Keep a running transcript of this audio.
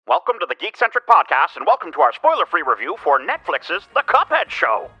Welcome to the Geek-Centric Podcast, and welcome to our spoiler-free review for Netflix's The Cuphead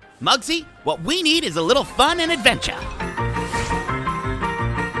Show. Muggsy, what we need is a little fun and adventure.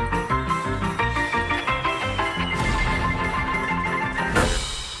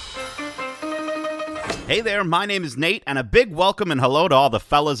 Hey there, my name is Nate, and a big welcome and hello to all the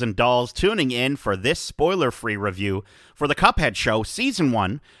fellas and dolls tuning in for this spoiler-free review for The Cuphead Show Season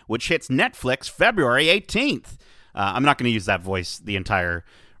 1, which hits Netflix February 18th. I'm not going to use that voice the entire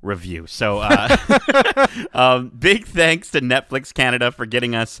review. So big thanks to Netflix Canada for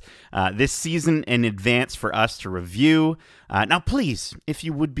getting us this season in advance for us to review. Now, please, if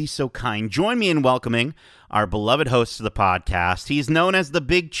you would be so kind, join me in welcoming our beloved host of the podcast. He's known as the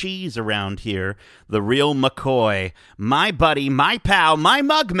Big Cheese around here, the real McCoy, my buddy, my pal, my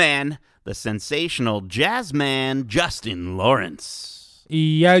mug man, the sensational jazz man, Justin Lawrence.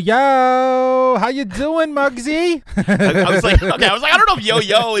 Yo, how you doing, Muggsy? I was like, I don't know if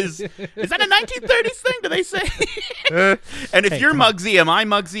yo-yo is that a 1930s thing? Do they say? And if you're Muggsy, am I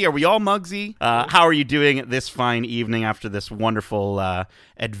Muggsy? Are we all Muggsy? How are you doing this fine evening after this wonderful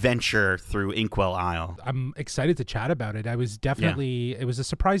adventure through Inkwell Isle? I'm excited to chat about it. I was definitely, It was a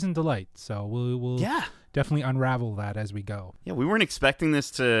surprise and delight. So we'll definitely unravel that as we go. Yeah, we weren't expecting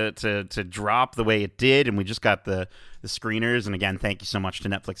this to drop the way it did, and we just got the screeners. And again, thank you so much to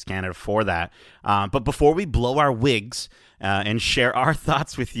Netflix Canada for that. But before we blow our wigs and share our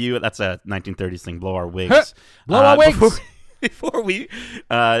thoughts with you, that's a 1930s thing, blow our wigs. Blow our wigs! Before we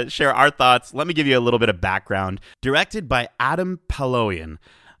share our thoughts, let me give you a little bit of background. Directed by Adam Paloyan,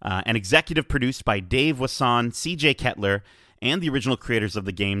 and executive produced by Dave Wasson, CJ Kettler, and the original creators of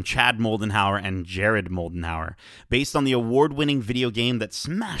the game, Chad Moldenhauer and Jared Moldenhauer. Based on the award-winning video game that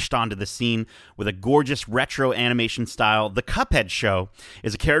smashed onto the scene with a gorgeous retro animation style, The Cuphead Show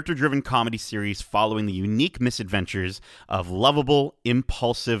is a character-driven comedy series following the unique misadventures of lovable,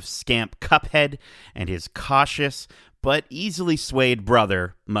 impulsive scamp Cuphead and his cautious but easily swayed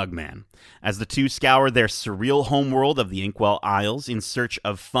brother, Mugman. As the two scour their surreal homeworld of the Inkwell Isles in search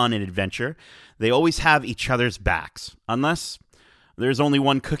of fun and adventure, they always have each other's backs, unless there's only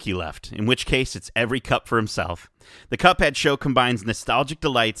one cookie left, in which case it's every cup for himself. The Cuphead Show combines nostalgic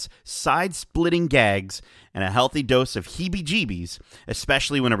delights, side-splitting gags, and a healthy dose of heebie-jeebies,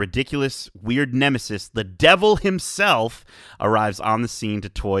 especially when a ridiculous, weird nemesis, the devil himself, arrives on the scene to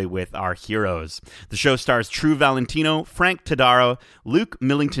toy with our heroes. The show stars True Valentino, Frank Tadaro, Luke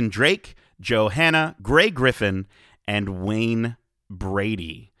Millington Drake, Joe Hanna, Gray Griffin, and Wayne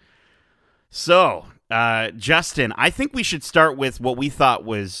Brady. So, Justin, I think we should start with what we thought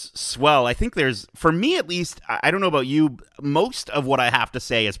was swell. I think there's, for me at least, I don't know about you, most of what I have to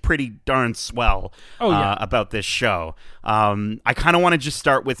say is pretty darn swell about this show. I kind of want to just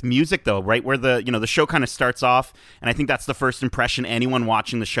start with music, though, right? Where the show kind of starts off, and I think that's the first impression anyone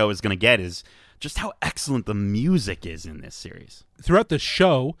watching the show is going to get is just how excellent the music is in this series. Throughout the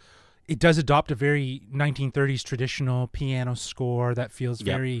show, it does adopt a very 1930s traditional piano score that feels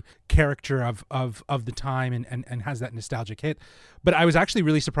very character of the time and has that nostalgic hit. But I was actually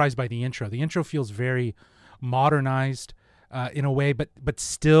really surprised by the intro. The intro feels very modernized in a way, but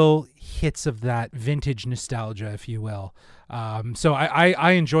still hits of that vintage nostalgia, if you will. So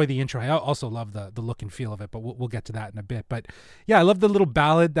I enjoy the intro. I also love the look and feel of it, but we'll get to that in a bit. But yeah, I love the little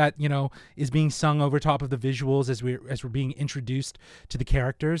ballad that is being sung over top of the visuals as we're being introduced to the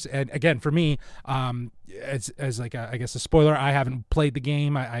characters. And again, for me, as like I guess a spoiler, I haven't played the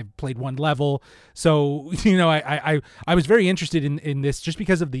game. I've played one level, so I was very interested in this just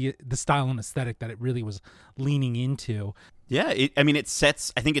because of the style and aesthetic that it really was leaning into. Yeah, it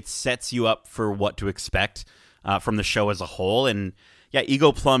sets you up for what to expect from the show as a whole. And yeah,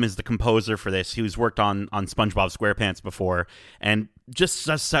 Ego Plum is the composer for this, who's worked on SpongeBob SquarePants before, and just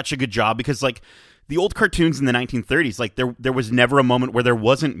does such a good job because, like, the old cartoons in the 1930s, like, there was never a moment where there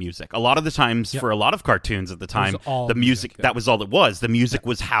wasn't music. A lot of the times, for a lot of cartoons at the time, the music, that was all it was. The music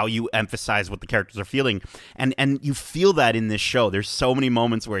was how you emphasize what the characters are feeling. And you feel that in this show. There's so many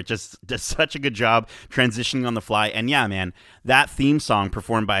moments where it just does such a good job transitioning on the fly. And yeah, man, that theme song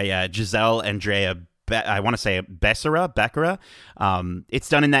performed by Giselle Andrea I want to say Becerra. It's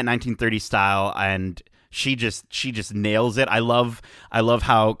done in that 1930s style, and she just nails it. I love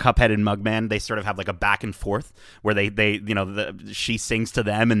how Cuphead and Mugman, they sort of have like a back and forth where she sings to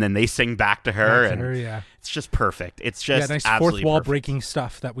them and then they sing back to her, it's just perfect. It's just nice fourth wall breaking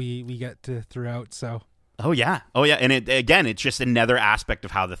stuff that we get to throughout. So and it's just another aspect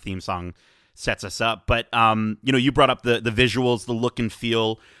of how the theme song sets us up. But you brought up the visuals, the look and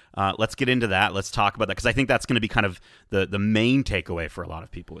feel. Let's get into that. Let's talk about that, because I think that's going to be kind of the main takeaway for a lot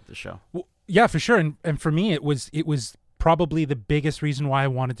of people with the show. Well, yeah, for sure. And for me, it was probably the biggest reason why I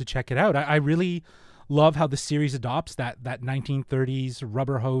wanted to check it out. I really love how the series adopts that 1930s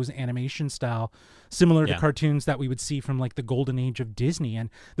rubber hose animation style, similar to cartoons that we would see from like the golden age of Disney.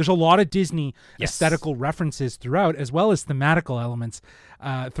 And there's a lot of Disney aesthetical references throughout, as well as thematical elements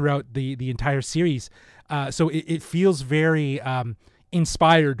throughout the entire series. So it feels very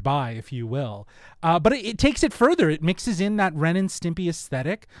inspired by, if you will. But it takes it further. It mixes in that Ren and Stimpy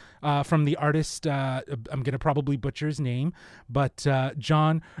aesthetic from the artist, I'm going to probably butcher his name, but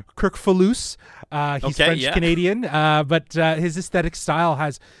John Kirkfalus. He's French-Canadian, but his aesthetic style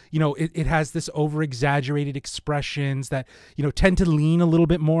has, it has this over-exaggerated expressions that, tend to lean a little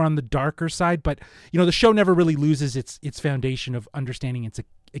bit more on the darker side. But, the show never really loses its foundation of understanding it's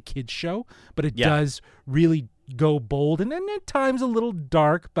a kid's show, but it does really go bold and then at times a little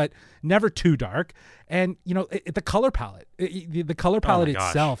dark, but never too dark. And the color palette, the color palette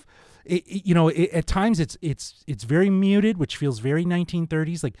itself, at times it's very muted, which feels very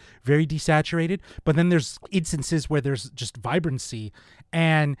 1930s, like very desaturated. But then there's instances where there's just vibrancy,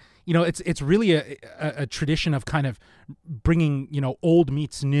 and it's really a tradition of kind of bringing old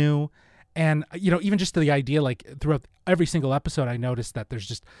meets new. And, even just to the idea, like throughout every single episode, I noticed that there's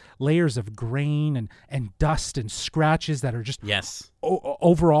just layers of grain and dust and scratches that are just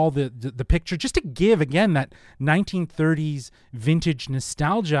overall the picture, just to give, again, that 1930s vintage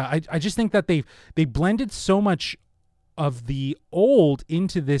nostalgia. I just think that they blended so much of the old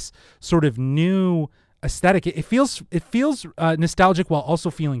into this sort of new aesthetic. It feels nostalgic while also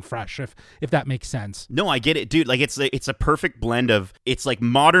feeling fresh, if that makes sense. No, I get it, dude. Like it's a perfect blend of, it's like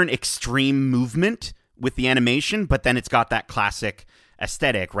modern extreme movement with the animation, but then it's got that classic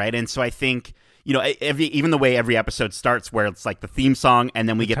aesthetic, right? And so I think, even the way every episode starts, where it's like the theme song, and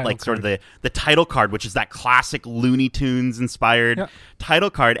then we get like sort of the title card, which is that classic Looney Tunes inspired title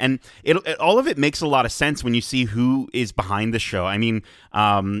card, and it all of it makes a lot of sense when you see who is behind the show. I mean,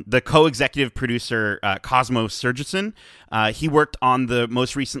 the co-executive producer Cosmo Surgison, he worked on the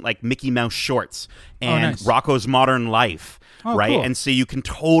most recent like Mickey Mouse shorts and Rocko's Modern Life. Oh, right. Cool. And so you can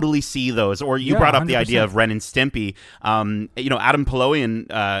totally see those. Or you brought up 100%. The idea of Ren and Stimpy. Adam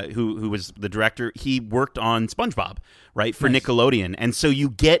Paloian, who was the director, he worked on SpongeBob, right, for Nickelodeon. And so you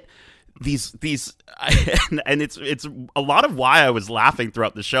get these and it's a lot of why I was laughing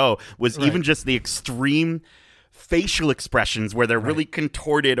throughout the show was even just the extreme facial expressions where they're really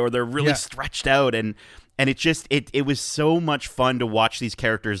contorted or they're really stretched out, and it just it was so much fun to watch these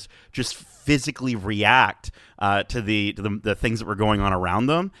characters just physically react to the things that were going on around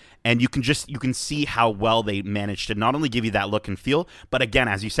them, and you can see how well they managed to not only give you that look and feel, but again,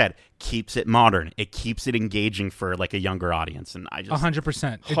 as you said, keeps it modern. It keeps it engaging for like a younger audience, and I just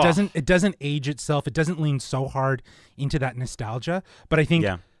 100%. It doesn't age itself. It doesn't lean so hard into that nostalgia. But I think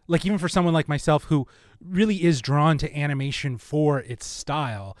like even for someone like myself who really is drawn to animation for its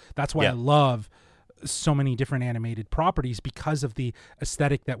style, that's why I love so many different animated properties, because of the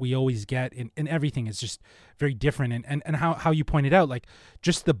aesthetic that we always get, and everything is just very different, and how you pointed out, like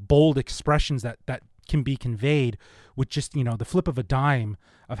just the bold expressions that can be conveyed with just the flip of a dime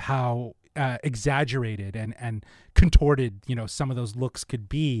of how exaggerated and contorted some of those looks could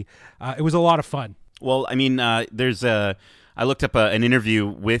be. It was a lot of fun. Well, I mean, I looked up an interview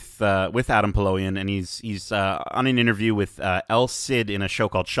with Adam Paloian, and he's on an interview with El Cid in a show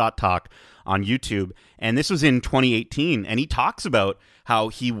called Shot Talk on YouTube, and this was in 2018, and he talks about how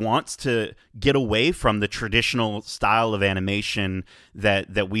he wants to get away from the traditional style of animation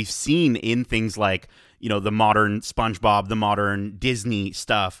that we've seen in things like the modern SpongeBob, the modern Disney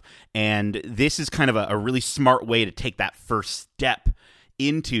stuff, and this is kind of a really smart way to take that first step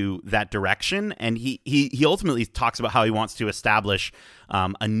into that direction. And he ultimately talks about how he wants to establish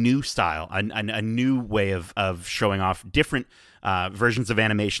a new style, a new way of showing off different versions of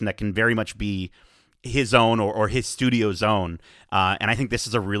animation that can very much be his own or his studio's own. And I think this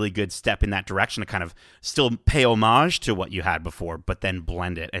is a really good step in that direction to kind of still pay homage to what you had before, but then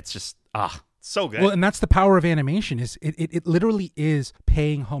blend it. It's just, so good. Well, and that's the power of animation, is it literally is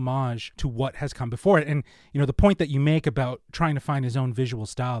paying homage to what has come before it. And, the point that you make about trying to find his own visual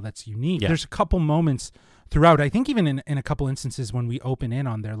style that's unique, there's a couple moments throughout, I think even in a couple instances when we open in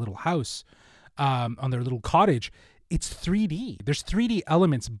on their little house, on their little cottage, it's 3D. There's 3D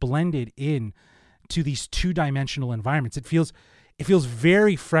elements blended in to these two-dimensional environments. It feels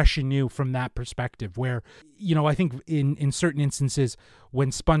very fresh and new from that perspective, where, I think in certain instances when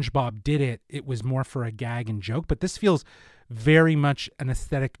SpongeBob did it, it was more for a gag and joke, but this feels very much an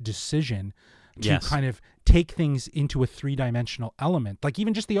aesthetic decision to kind of take things into a three-dimensional element. Like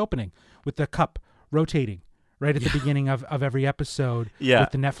even just the opening with the cup rotating, right at the beginning of every episode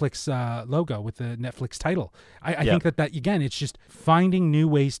with the Netflix logo, with the Netflix title. I think that again, it's just finding new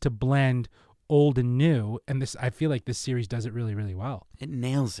ways to blend old and new, and I feel like this series does it really, really well. It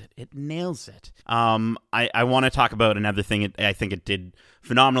nails it. I want to talk about another thing I think it did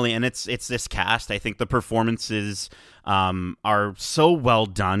phenomenally, and it's this cast. I think the performances are so well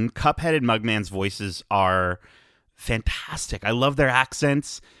done. Cuphead and Mugman's voices are fantastic. I love their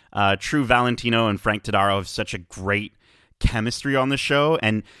accents. True Valentino and Frank Tadaro have such a great chemistry on the show,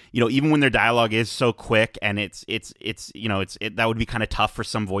 and even when their dialogue is so quick, and it's that would be kind of tough for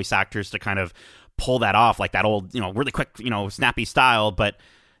some voice actors to kind of pull that off, like that old really quick snappy style, but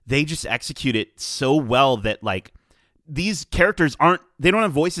they just execute it so well that like these characters they don't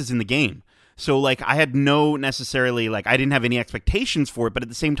have voices in the game, so like I had no necessarily like I didn't have any expectations for it, but at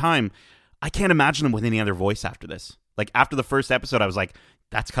the same time I can't imagine them with any other voice after this. Like after the first episode I was like,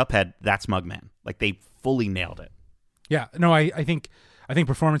 that's Cuphead, that's Mugman. Like they fully nailed it. Yeah, no, I think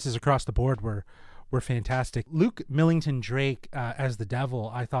performances across the board were fantastic. Luke Millington Drake as the devil,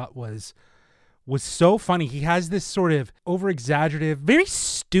 I thought was so funny. He has this sort of over exaggerative, very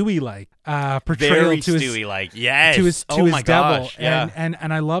Stewie-like portrayal very to his Stewie-like, yes, to his oh my devil, gosh, yeah.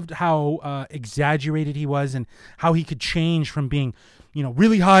 and I loved how exaggerated he was and how he could change from being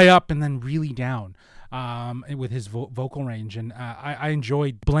really high up and then really down. With his vocal range, and I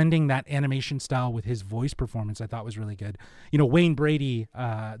enjoyed blending that animation style with his voice performance. I thought was really good. Wayne Brady,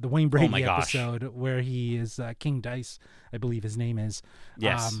 the Wayne Brady episode where he is King Dice, I believe his name is.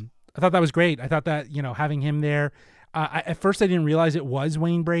 Yes, I thought that was great. I thought that having him there. At first, I didn't realize it was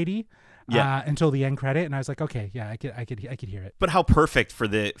Wayne Brady. Until the end credit, and I was like, okay, yeah, I could hear it. But how perfect for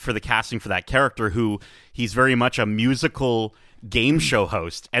the casting for that character, who he's very much a musical game show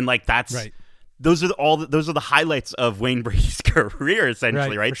host, and like that's right. Those are the highlights of Wayne Brady's career,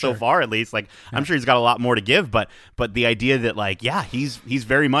 essentially, right? So far, at least. Like, yeah. I'm sure he's got a lot more to give, but the idea that, like, yeah, he's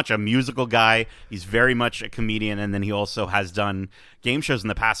very much a musical guy. He's very much a comedian, and then he also has done game shows in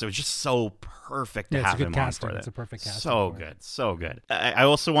the past. It was just so perfect to have him on for that. It's a perfect casting. So good. I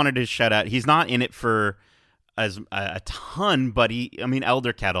also wanted to shout out. He's not in it for as a ton, but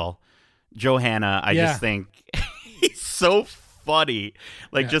Elder Kettle, Johanna. I just think he's so funny,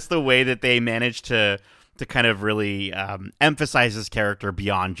 like just the way that they managed to kind of really emphasize his character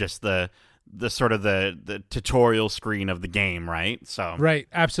beyond just the sort of the tutorial screen of the game, right? So right,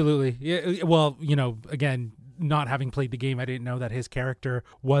 absolutely. Yeah, well, again, not having played the game, I didn't know that his character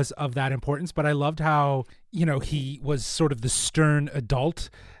was of that importance, but I loved how he was sort of the stern adult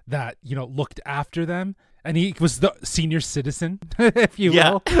that looked after them. And he was the senior citizen, if you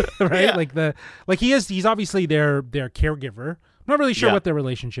will, right? Yeah. He's obviously their caregiver. I'm not really sure what their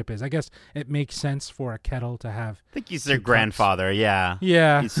relationship is. I guess it makes sense for a Kettle to have. I think he's their grandfather. Yeah.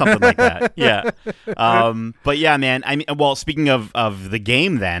 He's something like that. Yeah. But yeah, man. Speaking of the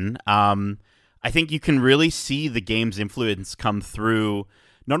game, then, I think you can really see the game's influence come through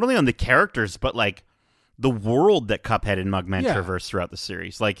not only on the characters, but like the world that Cuphead and Mugman traverse throughout the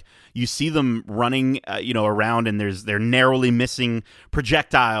series. Like you see them running, around, and they're narrowly missing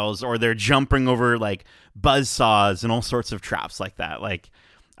projectiles, or they're jumping over like buzzsaws and all sorts of traps like that. Like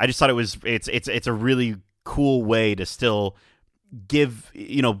I just thought it's a really cool way to still give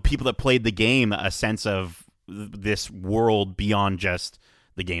people that played the game a sense of this world beyond just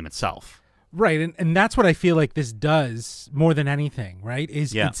the game itself. Right, and that's what I feel like this does more than anything, right?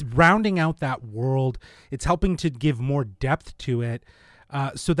 It's rounding out that world. It's helping to give more depth to it,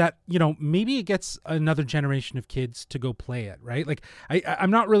 so that maybe it gets another generation of kids to go play it, right? Like I'm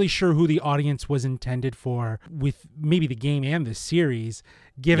not really sure who the audience was intended for with maybe the game and the series,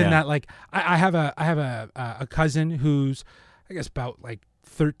 given that like I have a cousin who's I guess about like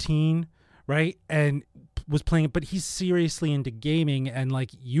 13, right, and was playing it, but he's seriously into gaming, and like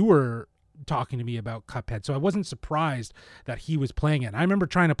you were talking to me about Cuphead, so I wasn't surprised that he was playing it. And I remember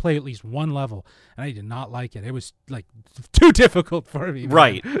trying to play at least one level, and I did not like it. It was like too difficult for me. Man.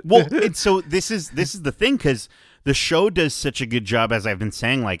 Right. Well, and so this is the thing, because the show does such a good job, as I've been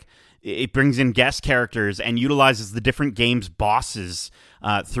saying, like it brings in guest characters and utilizes the different games' bosses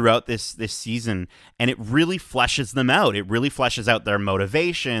throughout this season, and it really fleshes them out. It really fleshes out their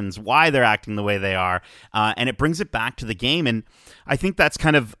motivations, why they're acting the way they are, and it brings it back to the game. And I think that's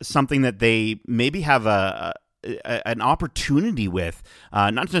kind of something that they maybe have an opportunity with,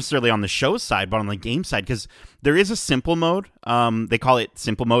 not necessarily on the show side, but on the game side, because there is a simple mode. They call it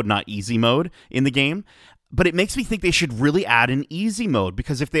simple mode, not easy mode in the game. But it makes me think they should really add an easy mode,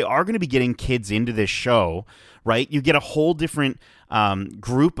 because if they are going to be getting kids into this show, right, you get a whole different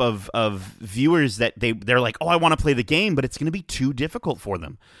group of viewers that they're like, oh, I want to play the game, but it's going to be too difficult for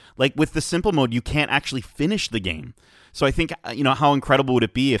them. Like with the simple mode, you can't actually finish the game. So I think, how incredible would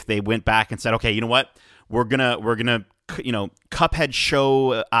it be if they went back and said, okay, you know what, we're gonna Cuphead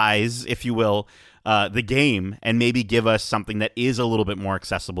show eyes, if you will, the game, and maybe give us something that is a little bit more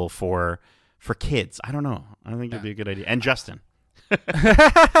accessible for kids. I don't know. I think it'd be a good idea. And Justin.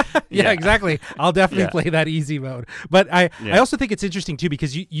 Yeah, exactly. I'll definitely play that easy mode. But I also think it's interesting too,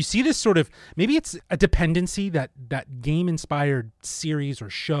 because you see this sort of, maybe it's a dependency that game inspired series or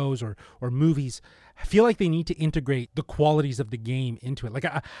shows or movies feel like they need to integrate the qualities of the game into it. Like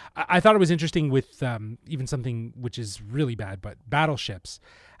I thought it was interesting with even something which is really bad, but Battleships,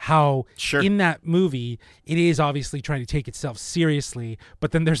 how in that movie it is obviously trying to take itself seriously,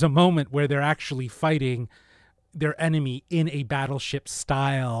 but then there's a moment where they're actually fighting their enemy in a Battleship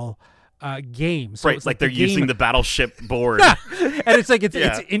style game. So right, it's like they're using the Battleship board. And it's like it's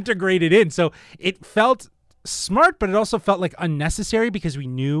integrated in. So it felt smart, but it also felt like unnecessary because we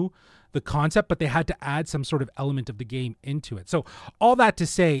knew the concept, but they had to add some sort of element of the game into it. So all that to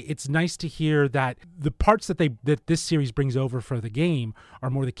say, it's nice to hear that the parts that this series brings over for the game are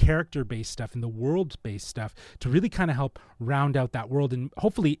more the character-based stuff and the world-based stuff to really kind of help round out that world and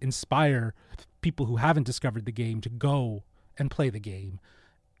hopefully inspire people who haven't discovered the game to go and play the game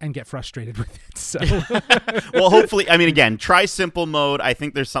and get frustrated with it. So, well, hopefully, I mean, again, try simple mode. I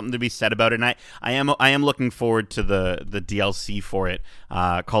think there's something to be said about it, and I am looking forward to the DLC for it,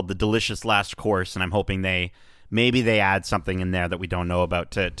 called The Delicious Last Course, and I'm hoping maybe they add something in there that we don't know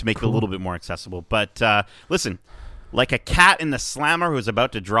about to make it a little bit more accessible. But listen, like a cat in the slammer who's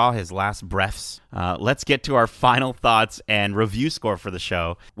about to draw his last breaths, let's get to our final thoughts and review score for the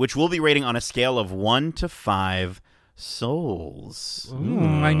show, which we'll be rating on a scale of 1 to 5 souls.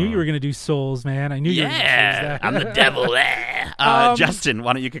 I knew you were going to do souls, man. I knew you were going to do that. I'm the devil. Justin,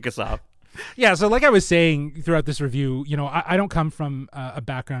 why don't you kick us off? Yeah, so like I was saying throughout this review, I don't come from a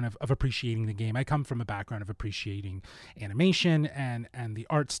background of appreciating the game. I come from a background of appreciating animation and the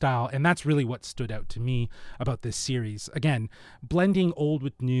art style, and that's really what stood out to me about this series. Again, blending old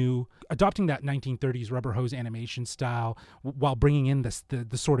with new, adopting that 1930s rubber hose animation style while bringing in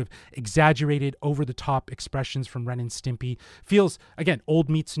the sort of exaggerated, over-the-top expressions from Ren and Stimpy feels, again, old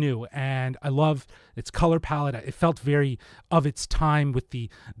meets new, and I love its color palette. It felt very of its time with the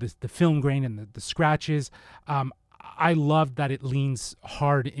film grain and the scratches. I love that it leans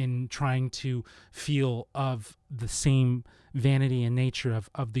hard in trying to feel of the same vanity and nature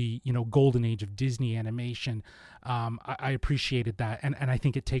of the golden age of Disney animation. I appreciated that, and I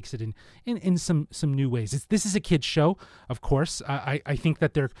think it takes it in some new ways. This is a kid's show, of course. I think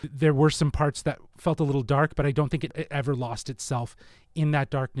that there were some parts that felt a little dark, but I don't think it ever lost itself in that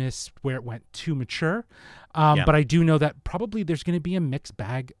darkness where it went too mature. But I do know that probably there's going to be a mixed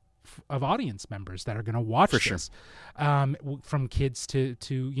bag of audience members that are going to watch this, from kids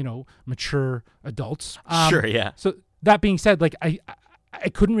to mature adults. So that being said, like I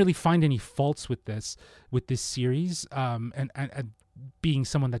couldn't really find any faults with this series, and being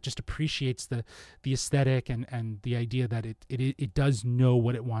someone that just appreciates the aesthetic and the idea that it does know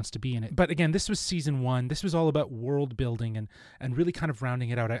what it wants to be in it. But again, this was season 1. This was all about world building and really kind of rounding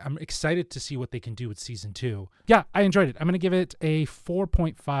it out. I'm excited to see what they can do with season 2. Yeah, I enjoyed it. I'm going to give it a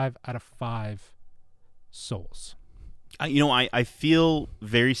 4.5 out of 5 souls. I feel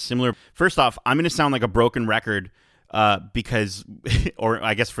very similar. First off, I'm going to sound like a broken record, because, or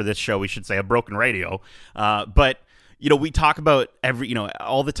I guess for this show we should say a broken radio, but we talk about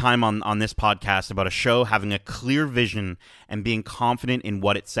all the time on this podcast about a show having a clear vision and being confident in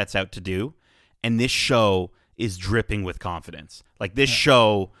what it sets out to do. And this show is dripping with confidence. Like this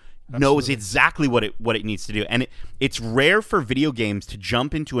show knows exactly what it needs to do. And it's rare for video games to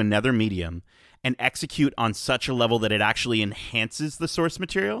jump into another medium and execute on such a level that it actually enhances the source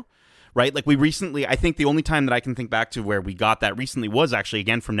material. Right? Like we recently, I think the only time that I can think back to where we got that recently was actually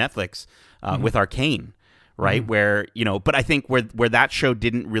again from Netflix, with Arcane. Right. Where, but I think where that show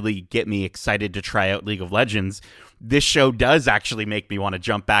didn't really get me excited to try out League of Legends, this show does actually make me want to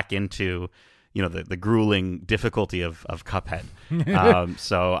jump back into, the grueling difficulty of Cuphead.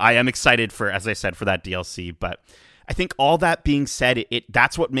 So I am excited for, as I said, for that DLC. But I think all that being said,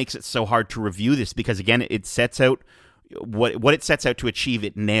 that's what makes it so hard to review this, because again, it sets out what it sets out to achieve,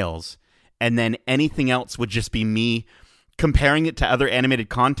 it nails. And then anything else would just be me comparing it to other animated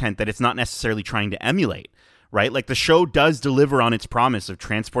content that it's not necessarily trying to emulate. Right? Like the show does deliver on its promise of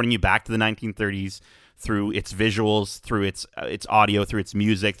transporting you back to the 1930s through its visuals, through its audio, through its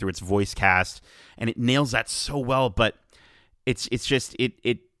music, through its voice cast, and it nails that so well. But it's just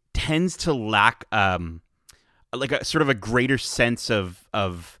it tends to lack like a sort of a greater sense of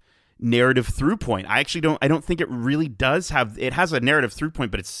narrative through point. I don't think it really does have. It has a narrative through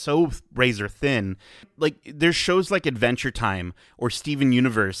point, but it's so razor thin. Like there's shows like Adventure Time or Steven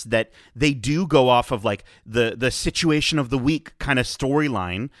Universe that they do go off of like the situation of the week kind of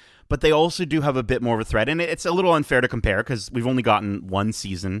storyline, but they also do have a bit more of a thread. And it's a little unfair to compare because we've only gotten one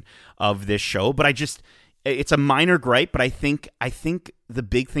season of this show, but it's a minor gripe, but I think the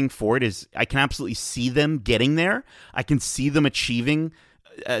big thing for it is I can absolutely see them getting there. I can see them achieving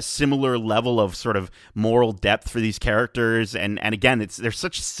a similar level of sort of moral depth for these characters, and again, they're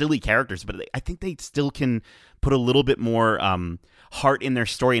such silly characters, but I think they still can put a little bit more heart in their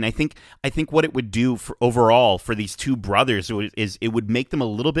story. And I think what it would do for overall for these two brothers is it would make them a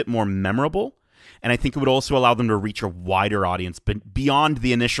little bit more memorable. And I think it would also allow them to reach a wider audience, but beyond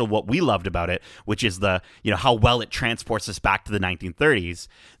the initial what we loved about it, which is how well it transports us back to the 1930s.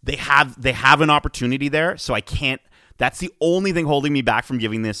 They have an opportunity there, so I can't. That's the only thing holding me back from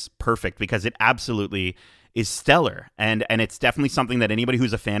giving this perfect, because it absolutely is stellar, and it's definitely something that anybody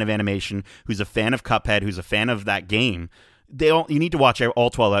who's a fan of animation, who's a fan of Cuphead, who's a fan of that game, you need to watch all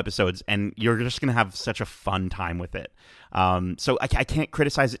 12 episodes, and you're just going to have such a fun time with it. So I can't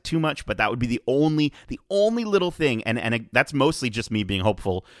criticize it too much, but that would be the only little thing, and that's mostly just me being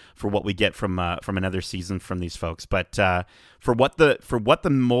hopeful for what we get from another season from these folks. But for what the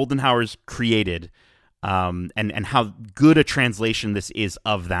Moldenhauers created, and how good a translation this is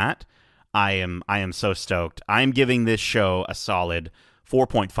of that, I am so stoked. I'm giving this show a solid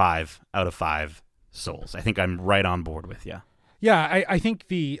 4.5 out of 5 souls. I think I'm right on board with you. Yeah, I think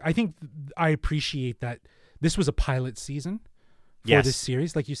I appreciate that this was a pilot season for this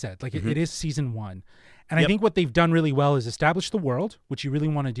series, like you said. Like it is season 1. And I think what they've done really well is establish the world, which you really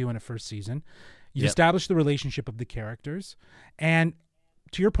want to do in a first season. You've established the relationship of the characters. And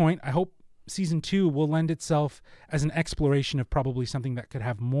to your point, I hope season 2 will lend itself as an exploration of probably something that could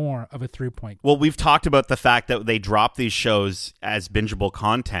have more of a through point. Well, we've talked about the fact that they drop these shows as bingeable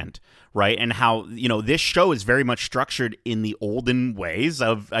content, right? And how, this show is very much structured in the olden ways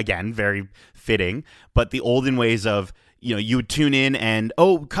of, again, very fitting, but the olden ways of, you would tune in and,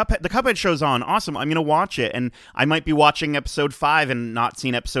 the Cuphead show's on. Awesome. I'm going to watch it. And I might be watching episode 5 and not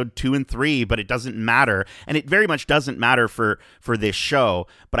seeing episode 2 and 3, but it doesn't matter. And it very much doesn't matter for this show.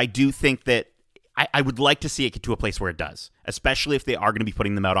 But I do think that I would like to see it get to a place where it does, especially if they are going to be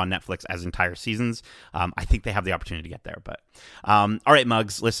putting them out on Netflix as entire seasons. I think they have the opportunity to get there. But all right,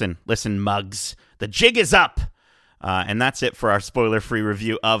 Mugs, listen, Mugs. The jig is up. And that's it for our spoiler-free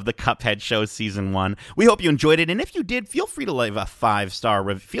review of the Cuphead show season 1. We hope you enjoyed it, and if you did, feel free to leave a 5-star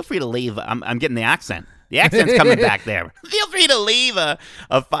review. Feel free to leave. I'm getting the accent. The accent's coming back there. Feel free to leave a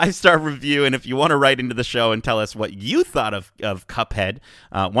 5-star review, and if you want to write into the show and tell us what you thought of Cuphead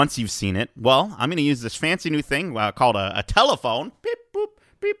once you've seen it, well, I'm going to use this fancy new thing called a telephone. Beep, boop,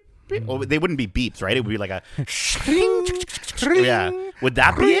 beep, beep. Well, they wouldn't be beeps, right? It would be like a yeah. Would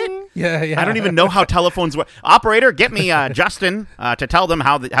that be it? Yeah. I don't even know how telephones work. Operator, get me Justin to tell them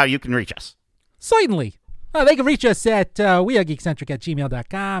how you can reach us. Certainly. They can reach us at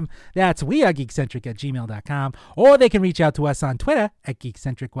wearegeekcentric@gmail.com. That's wearegeekcentric@gmail.com. Or they can reach out to us on Twitter at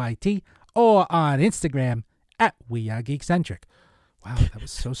GeekcentricYT or on Instagram at wearegeekcentric. Wow, that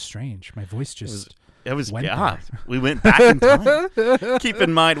was so strange. My voice just... It was, we went back in time. Keep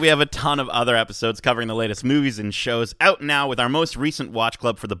in mind, we have a ton of other episodes covering the latest movies and shows out now, with our most recent watch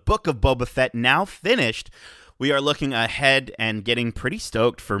club for the Book of Boba Fett now finished. We are looking ahead and getting pretty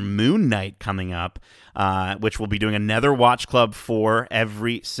stoked for Moon Knight coming up, which we'll be doing another watch club for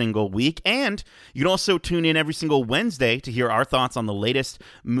every single week. And you can also tune in every single Wednesday to hear our thoughts on the latest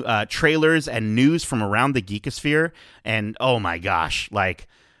trailers and news from around the geekosphere. And oh my gosh,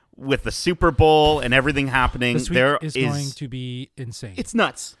 with the Super Bowl and everything happening, this week is going to be insane. It's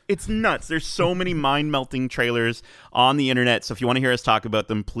nuts. There's so many mind-melting trailers on the internet. So if you want to hear us talk about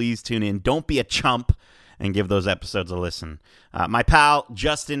them, please tune in. Don't be a chump and give those episodes a listen. My pal,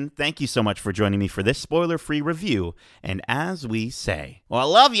 Justin, thank you so much for joining me for this spoiler-free review. And as we say, well, I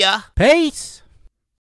love ya. Peace.